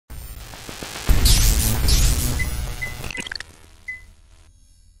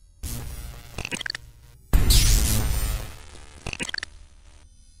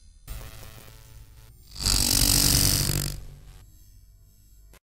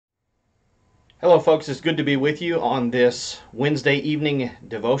Hello, folks. It's good to be with you on this Wednesday evening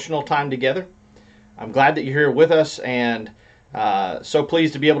devotional time together. I'm glad that you're here with us, and so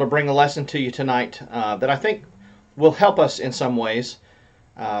pleased to be able to bring a lesson to you tonight that I think will help us in some ways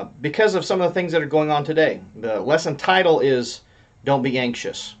because of some of the things that are going on today. The lesson title is Don't Be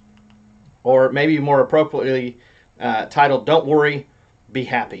Anxious, or maybe more appropriately titled Don't Worry, Be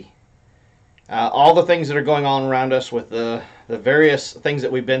Happy. All the things that are going on around us with the various things that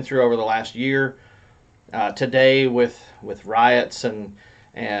we've been through over the last year, today with riots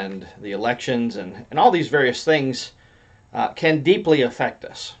and the elections and all these various things can deeply affect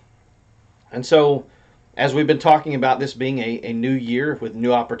us. And so, as we've been talking about this being a new year with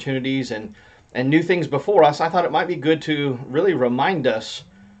new opportunities and new things before us, I thought it might be good to really remind us,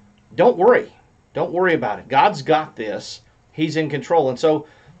 don't worry. Don't worry about it. God's got this. He's in control. And so,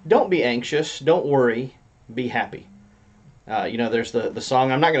 don't be anxious, don't worry, be happy. There's the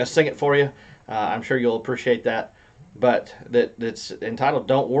song. I'm not going to sing it for you. I'm sure you'll appreciate that. But that's entitled,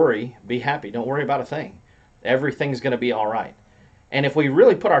 Don't Worry, Be Happy. Don't worry about a thing. Everything's going to be all right. And if we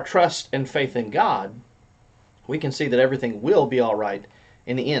really put our trust and faith in God, we can see that everything will be all right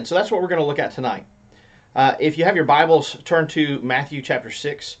in the end. So that's what we're going to look at tonight. If you have your Bibles, turn to Matthew chapter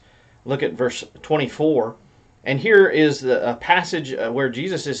 6. Look at verse 24. And here is a passage where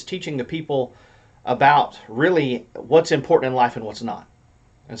Jesus is teaching the people about really what's important in life and what's not.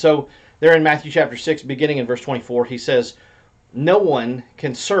 And so there in Matthew chapter 6, beginning in verse 24, he says, "No one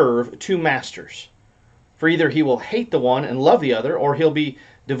can serve two masters, for either he will hate the one and love the other, or he'll be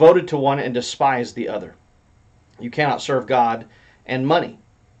devoted to one and despise the other. You cannot serve God and money.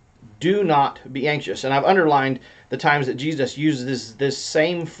 Do not be anxious." And I've underlined the times that Jesus uses this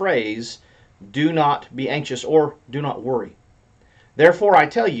same phrase, do not be anxious, or do not worry. "Therefore I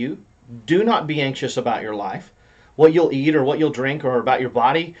tell you, do not be anxious about your life, what you'll eat or what you'll drink, or about your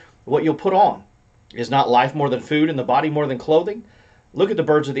body, what you'll put on. Is not life more than food, and the body more than clothing? Look at the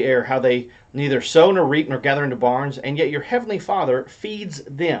birds of the air, how they neither sow nor reap nor gather into barns, and yet your heavenly Father feeds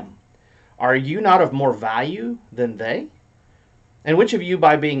them. Are you not of more value than they? And which of you,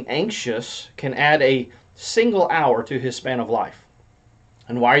 by being anxious, can add a single hour to his span of life?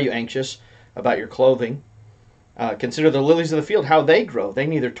 And why are you anxious about your clothing? Consider the lilies of the field, how they grow. They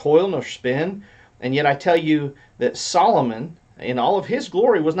neither toil nor spin. And yet I tell you that Solomon, in all of his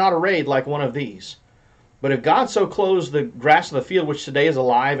glory, was not arrayed like one of these. But if God so clothes the grass of the field, which today is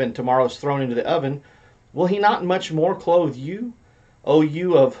alive and tomorrow is thrown into the oven, will he not much more clothe you, O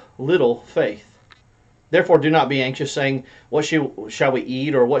you of little faith? Therefore do not be anxious, saying, what shall we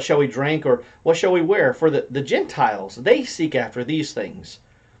eat, or what shall we drink, or what shall we wear? For the Gentiles, they seek after these things.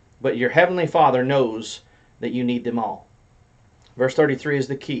 But your heavenly Father knows that you need them all." Verse 33 is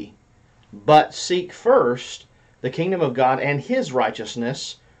the key. "But seek first the kingdom of God and his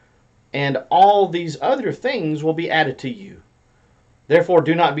righteousness, and all these other things will be added to you. Therefore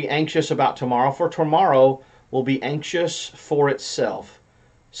do not be anxious about tomorrow, for tomorrow will be anxious for itself.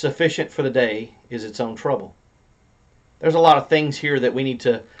 Sufficient for the day is its own trouble." There's a lot of things here that we need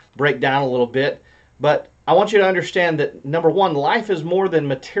to break down a little bit, but I want you to understand that, number one, life is more than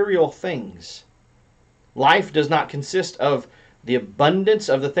material things. Life does not consist of the abundance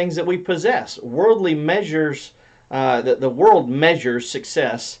of the things that we possess. Worldly measures, the world measures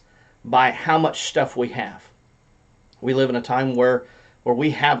success by how much stuff we have. We live in a time where we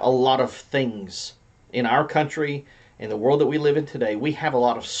have a lot of things. In our country, in the world that we live in today, we have a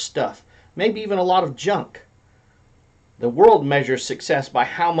lot of stuff, maybe even a lot of junk. The world measures success by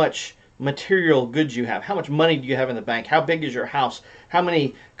how much material goods you have. How much money do you have in the bank? How big is your house? How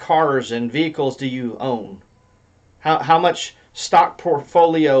many cars and vehicles do you own? How much stock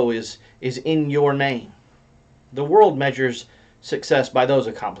portfolio is in your name? The world measures success by those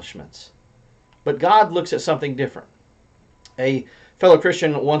accomplishments. But God looks at something different. A fellow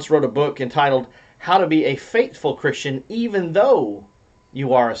Christian once wrote a book entitled How to Be a Faithful Christian Even Though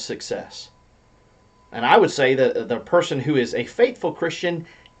You Are a Success. And I would say that the person who is a faithful Christian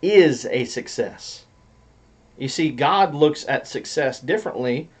is a success. You see, God looks at success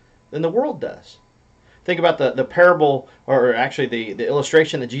differently than the world does. Think about the parable, or actually the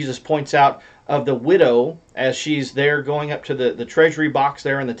illustration that Jesus points out of the widow as she's there going up to the treasury box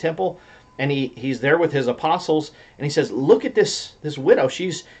there in the temple, and he's there with his apostles, and he says, look at this widow.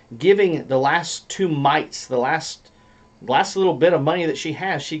 She's giving the last 2 mites, the last little bit of money that she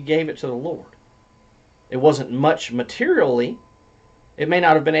has, she gave it to the Lord. It wasn't much materially. It may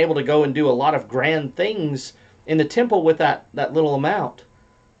not have been able to go and do a lot of grand things in the temple with that little amount,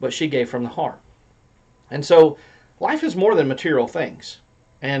 but she gave from the heart. And so life is more than material things.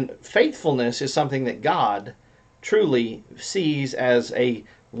 And faithfulness is something that God truly sees as a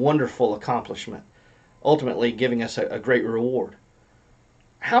wonderful accomplishment, ultimately giving us a great reward.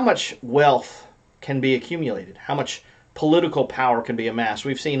 How much wealth can be accumulated? How much political power can be amassed?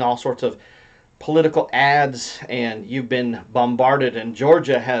 We've seen all sorts of political ads, and you've been bombarded, and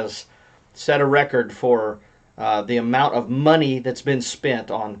Georgia has set a record for the amount of money that's been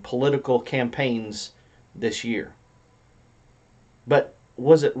spent on political campaigns this year. But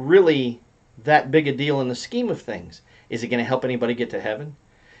was it really that big a deal in the scheme of things? Is it going to help anybody get to heaven?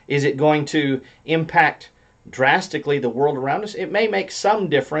 Is it going to impact drastically the world around us? It may make some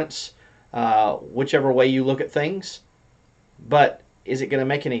difference, whichever way you look at things, but is it going to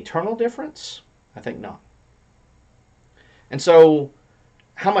make an eternal difference? I think not. And so,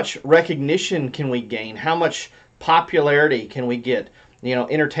 how much recognition can we gain? How much popularity can we get?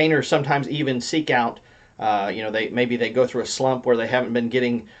 Entertainers sometimes even seek out, maybe they go through a slump where they haven't been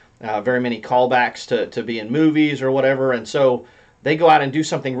getting very many callbacks to be in movies or whatever, and so they go out and do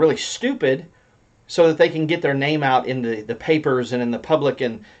something really stupid so that they can get their name out in the papers and in the public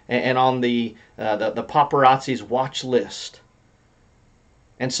and on the paparazzi's watch list.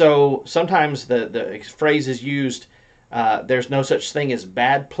 And so sometimes the phrase is used, there's no such thing as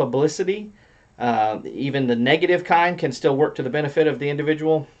bad publicity. Even the negative kind can still work to the benefit of the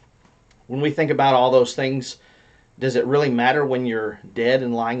individual. When we think about all those things, does it really matter when you're dead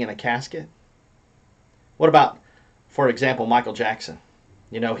and lying in a casket? What about, for example, Michael Jackson?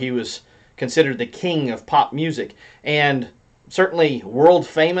 He was considered the king of pop music and certainly world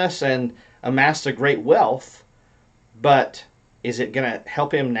famous and amassed a great wealth, but is it going to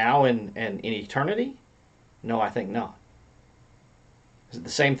help him now in eternity? No, I think not. The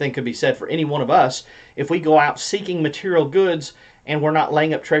same thing could be said for any one of us. If we go out seeking material goods and we're not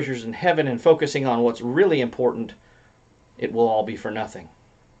laying up treasures in heaven and focusing on what's really important, it will all be for nothing.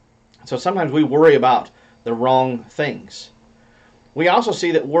 So sometimes we worry about the wrong things. We also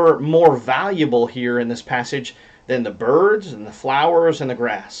see that we're more valuable here in this passage than the birds and the flowers and the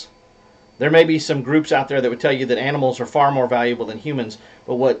grass. There may be some groups out there that would tell you that animals are far more valuable than humans,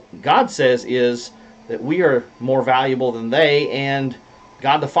 but what God says is that we are more valuable than they, and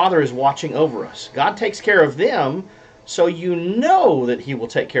God the Father is watching over us. God takes care of them, so you know that He will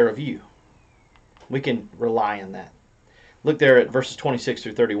take care of you. We can rely on that. Look there at verses 26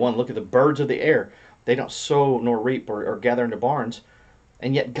 through 31. Look at the birds of the air. They don't sow nor reap or gather into barns,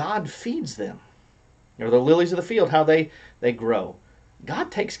 and yet God feeds them. Or the lilies of the field, how they grow.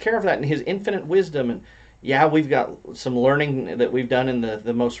 God takes care of that in His infinite wisdom. And yeah, we've got some learning that we've done in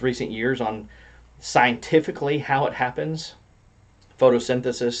the most recent years on scientifically how it happens.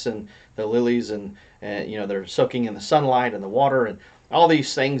 Photosynthesis and the lilies and they're soaking in the sunlight and the water and all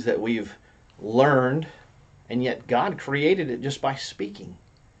these things that we've learned, and yet God created it just by speaking.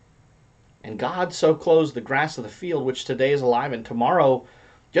 And God so clothes the grass of the field, which today is alive and tomorrow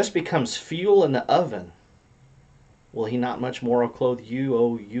just becomes fuel in the oven. Will He not much more clothe you,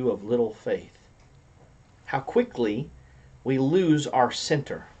 O you of little faith? How quickly we lose our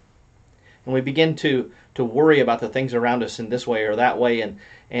center. And we begin to worry about the things around us in this way or that way,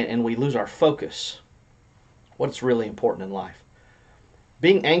 and we lose our focus. What's really important in life?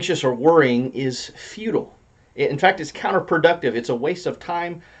 Being anxious or worrying is futile. In fact, it's counterproductive. It's a waste of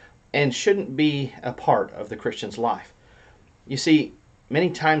time and shouldn't be a part of the Christian's life. You see, many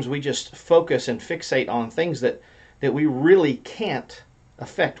times we just focus and fixate on things that we really can't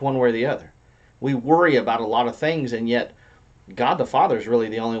affect one way or the other. We worry about a lot of things, and yet God the Father is really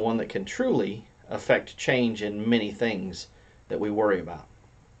the only one that can truly affect change in many things that we worry about.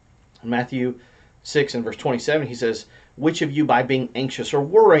 In Matthew 6 and verse 27, He says, which of you by being anxious or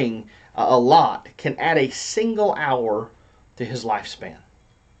worrying a lot can add a single hour to his lifespan?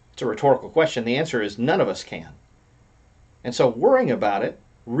 It's a rhetorical question. The answer is none of us can. And so worrying about it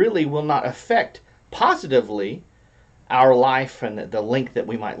really will not affect positively our life and the length that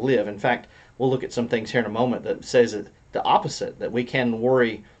we might live. In fact, we'll look at some things here in a moment that says the opposite, that we can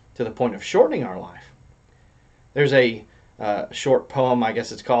worry to the point of shortening our life. There's a short poem, I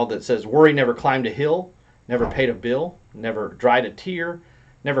guess it's called, that says, worry never climbed a hill, never paid a bill, never dried a tear,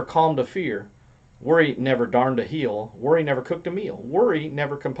 never calmed a fear. Worry never darned a heel, worry never cooked a meal, worry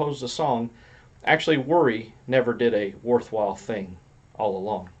never composed a song. Actually, worry never did a worthwhile thing all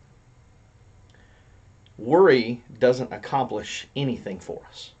along. Worry doesn't accomplish anything for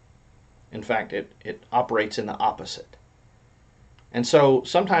us. In fact, it operates in the opposite. And so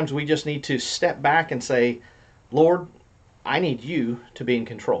sometimes we just need to step back and say, Lord, I need you to be in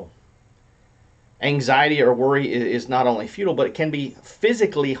control. Anxiety or worry is not only futile, but it can be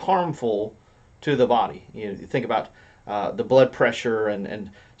physically harmful to the body. You think about the blood pressure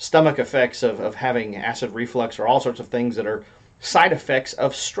and stomach effects of having acid reflux or all sorts of things that are side effects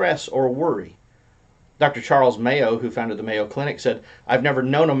of stress or worry. Dr. Charles Mayo, who founded the Mayo Clinic, said, "I've never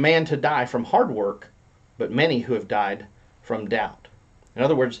known a man to die from hard work, but many who have died from doubt." In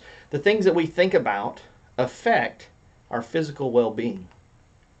other words, the things that we think about affect our physical well-being.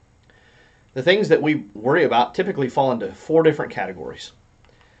 The things that we worry about typically fall into four different categories.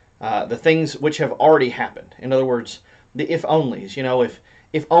 The things which have already happened. In other words, the if-onlys.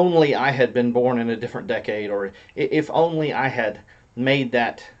 If only I had been born in a different decade, or if only I had made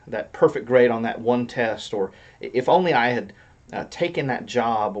that perfect grade on that one test, or if only I had taken that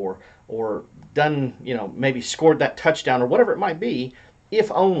job, or done, maybe scored that touchdown, or whatever it might be, if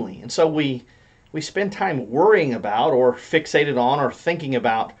only. And so we spend time worrying about, or fixated on, or thinking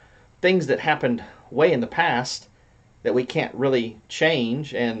about things that happened way in the past that we can't really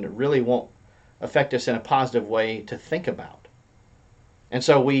change and really won't affect us in a positive way to think about. And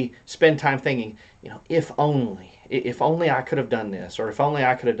so we spend time thinking, if only I could have done this, or if only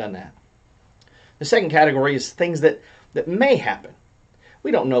I could have done that. The second category is things that may happen.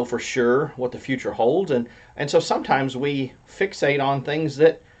 We don't know for sure what the future holds, and so sometimes we fixate on things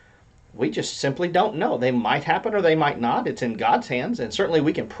that we just simply don't know. They might happen or they might not. It's in God's hands, and certainly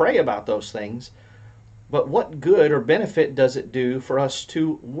we can pray about those things. But what good or benefit does it do for us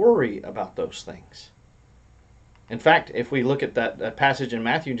to worry about those things? In fact, if we look at that passage in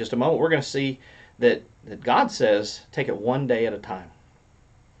Matthew in just a moment, we're going to see that God says, take it one day at a time.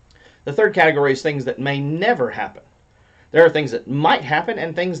 The third category is things that may never happen. There are things that might happen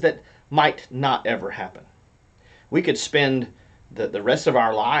and things that might not ever happen. We could spend the rest of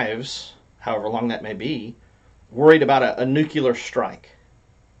our lives, however long that may be, worried about a nuclear strike.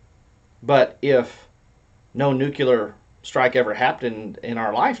 But if no nuclear strike ever happened in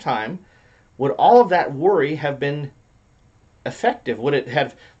our lifetime, would all of that worry have been effective? Would it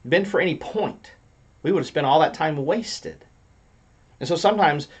have been for any point? We would have spent all that time wasted. And so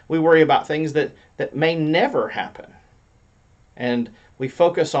sometimes we worry about things that may never happen. And we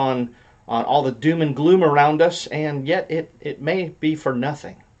focus on all the doom and gloom around us, and yet it may be for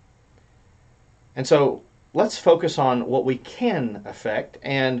nothing. And so let's focus on what we can affect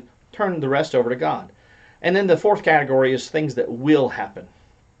and turn the rest over to God. And then the fourth category is things that will happen.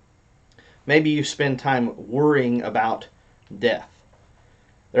 Maybe you spend time worrying about death.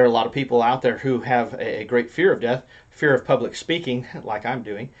 There are a lot of people out there who have a great fear of death. Fear of public speaking, like I'm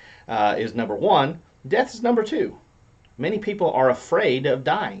doing, is number one. Death is number two. Many people are afraid of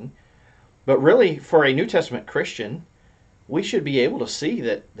dying. But really, for a New Testament Christian, we should be able to see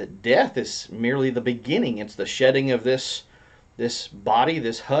that death is merely the beginning. It's the shedding of this body,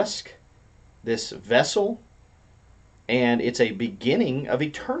 this husk, this vessel, and it's a beginning of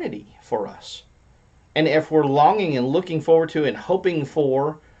eternity for us. And if we're longing and looking forward to and hoping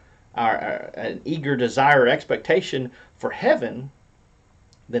for an eager desire or expectation for heaven,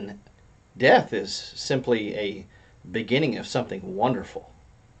 then death is simply a beginning of something wonderful.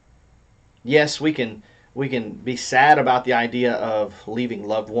 Yes, we can be sad about the idea of leaving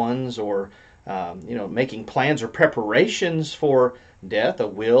loved ones, or making plans or preparations for death, a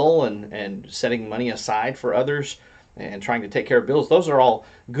will, and setting money aside for others, and trying to take care of bills. Those are all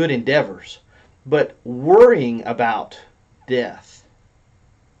good endeavors. But worrying about death,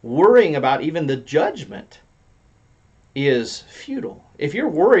 worrying about even the judgment, is futile. If you're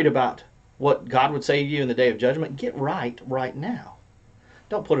worried about what God would say to you in the day of judgment, get right now.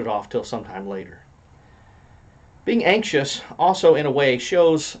 Don't put it off till sometime later. Being anxious also, in a way,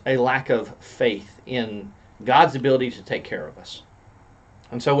 shows a lack of faith in God's ability to take care of us.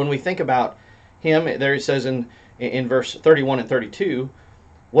 And so when we think about Him, there it says in verse 31 and 32,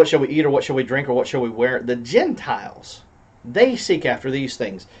 what shall we eat, or what shall we drink, or what shall we wear? The Gentiles, they seek after these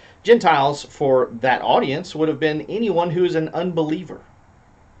things. Gentiles, for that audience, would have been anyone who is an unbeliever.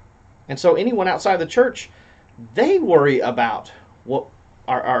 And so anyone outside the church, they worry about what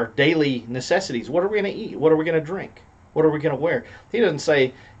our daily necessities. What are we going to eat? What are we going to drink? What are we going to wear? He doesn't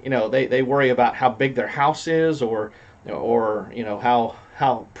say, they worry about how big their house is, or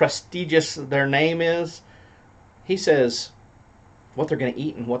how prestigious their name is. He says what they're going to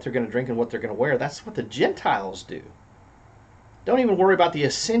eat and what they're going to drink and what they're going to wear. That's what the Gentiles do. Don't even worry about the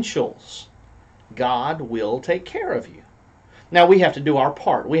essentials. God will take care of you. Now we have to do our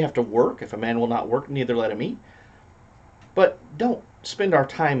part. We have to work. If a man will not work, neither let him eat. But don't spend our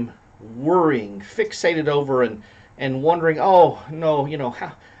time worrying, fixated over and wondering, oh no,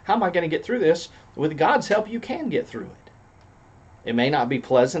 how am I going to get through this? With God's help, you can get through it. It may not be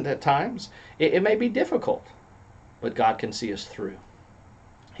pleasant at times. It may be difficult, but God can see us through.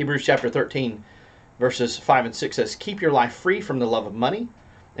 Hebrews chapter 13, verses 5 and 6 says, keep your life free from the love of money,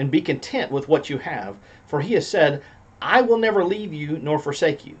 and be content with what you have. For He has said, I will never leave you nor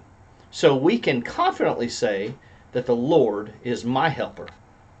forsake you. So we can confidently say that the Lord is my helper.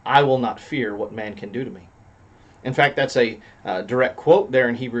 I will not fear what man can do to me. In fact, that's a direct quote there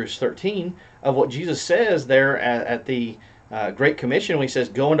in Hebrews 13 of what Jesus says there at the Great Commission when he says,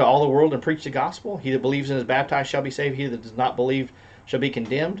 go into all the world and preach the gospel. He that believes and is baptized shall be saved. He that does not believe shall be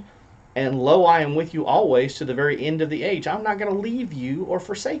condemned. And lo, I am with you always to the very end of the age. I'm not going to leave you or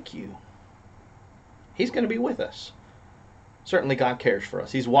forsake you. He's going to be with us. Certainly God cares for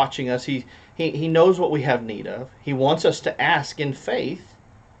us. He's watching us. He knows what we have need of. He wants us to ask in faith,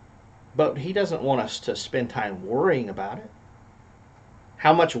 but he doesn't want us to spend time worrying about it.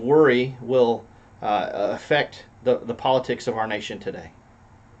 How much worry will affect the politics of our nation today?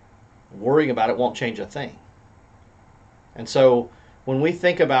 Worrying about it won't change a thing. And so when we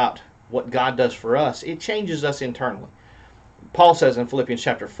think about what God does for us, it changes us internally. Paul says in Philippians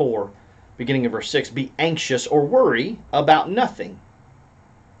chapter 4, beginning of verse 6, be anxious or worry about nothing.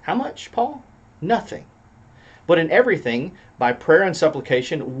 How much, Paul? Nothing. But in everything, by prayer and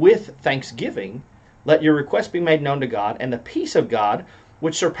supplication, with thanksgiving, let your requests be made known to God, and the peace of God,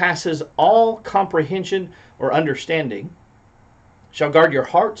 which surpasses all comprehension or understanding, shall guard your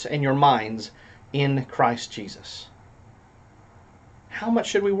hearts and your minds in Christ Jesus. How much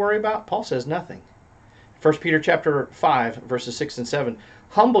should we worry about? Paul says nothing. 1 Peter chapter 5, verses 6 and 7.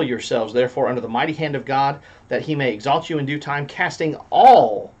 Humble yourselves, therefore, under the mighty hand of God, that he may exalt you in due time, casting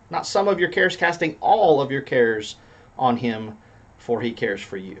all, not some of your cares, casting all of your cares on him, for he cares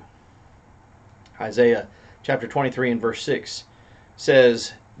for you. Isaiah chapter 23 and verse 6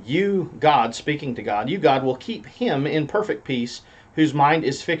 says, you, God, speaking to God, you, God, will keep him in perfect peace, whose mind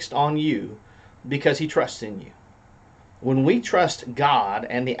is fixed on you, because he trusts in you. When we trust God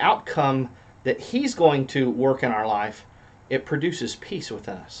and the outcome that he's going to work in our life, it produces peace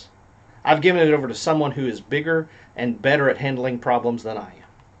within us. I've given it over to someone who is bigger and better at handling problems than I am.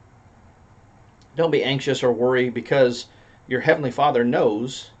 Don't be anxious or worry, because your Heavenly Father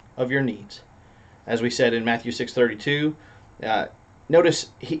knows of your needs. As we said in Matthew 6:32,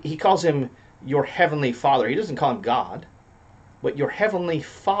 notice he calls him your Heavenly Father. He doesn't call him God, but your Heavenly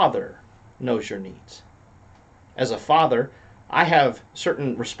Father knows your needs. As a father, I have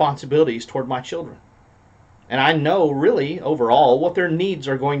certain responsibilities toward my children. And I know really overall what their needs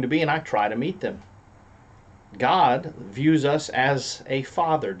are going to be, and I try to meet them. God views us as a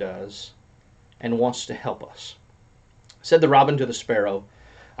father does and wants to help us. Said the robin to the sparrow,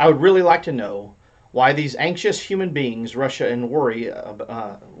 I would really like to know why these anxious human beings rush about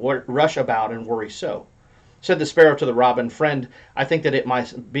and worry so. Said the sparrow to the robin, friend, I think that it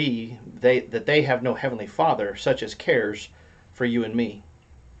might be that they have no heavenly Father such as cares for you and me.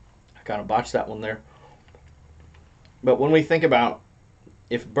 I kind of botched that one there. But when we think about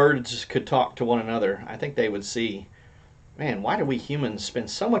if birds could talk to one another, I think they would see, man, why do we humans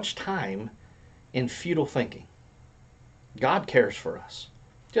spend so much time in futile thinking? God cares for us,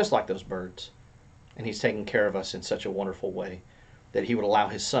 just like those birds. And he's taking care of us in such a wonderful way that he would allow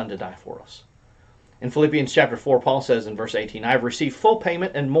his son to die for us. In Philippians chapter 4, Paul says in verse 18, I have received full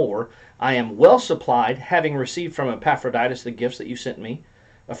payment and more. I am well supplied, having received from Epaphroditus the gifts that you sent me,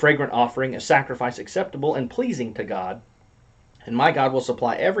 a fragrant offering, a sacrifice acceptable and pleasing to God. And my God will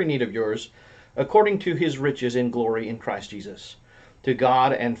supply every need of yours according to his riches in glory in Christ Jesus. To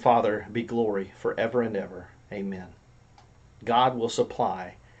God and Father be glory forever and ever. Amen. God will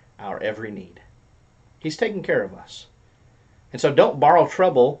supply our every need. He's taking care of us. And so don't borrow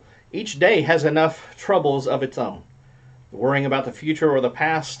trouble. Each day has enough troubles of its own. Worrying about the future or the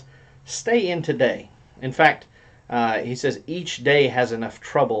past, stay in today. In fact, he says each day has enough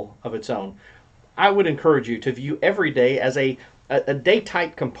trouble of its own. I would encourage you to view every day as a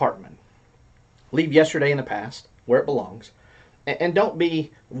day-tight compartment. Leave yesterday in the past, where it belongs, and don't be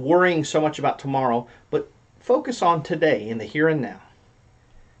worrying so much about tomorrow, but focus on today in the here and now.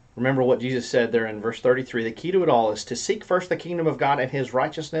 Remember what Jesus said there in verse 33, the key to it all is to seek first the kingdom of God and his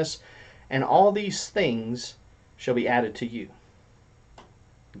righteousness, and all these things shall be added to you.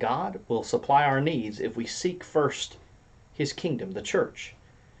 God will supply our needs if we seek first his kingdom, the church.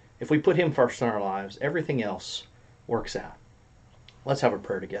 If we put him first in our lives, everything else works out. Let's have a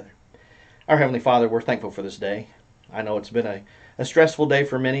prayer together. Our Heavenly Father, we're thankful for this day. I know it's been a stressful day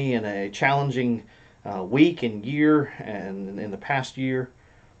for many and a challenging week and year and in the past year.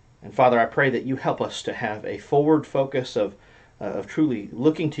 And Father, I pray that you help us to have a forward focus of truly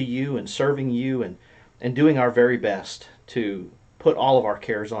looking to you and serving you and doing our very best to put all of our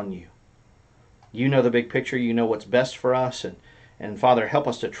cares on you. You know the big picture. You know what's best for us. And Father, help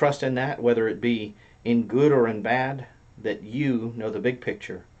us to trust in that, whether it be in good or in bad, that you know the big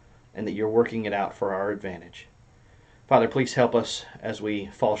picture and that you're working it out for our advantage. Father, please help us as we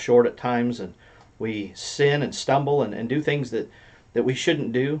fall short at times and we sin and stumble and do things that we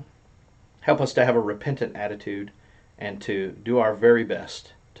shouldn't do. Help us to have a repentant attitude and to do our very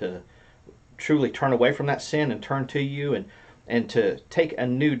best to truly turn away from that sin and turn to you, and to take a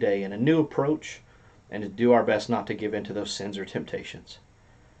new day and a new approach, and to do our best not to give in to those sins or temptations.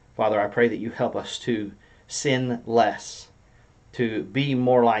 Father, I pray that you help us to sin less, to be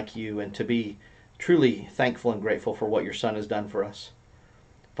more like you, and to be truly thankful and grateful for what your Son has done for us.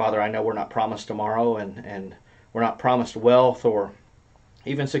 Father, I know we're not promised tomorrow, and we're not promised wealth or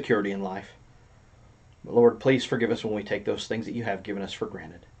even security in life. But Lord, please forgive us when we take those things that you have given us for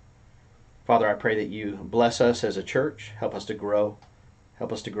granted. Father, I pray that you bless us as a church. Help us to grow.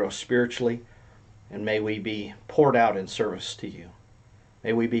 Help us to grow spiritually. And may we be poured out in service to you.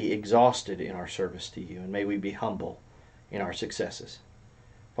 May we be exhausted in our service to you. And may we be humble in our successes.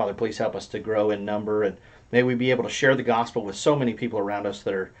 Father, please help us to grow in number. And may we be able to share the gospel with so many people around us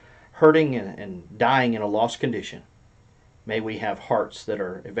that are hurting and dying in a lost condition. May we have hearts that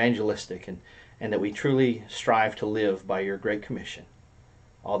are evangelistic, and that we truly strive to live by your great commission.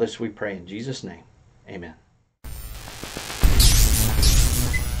 All this we pray in Jesus' name. Amen.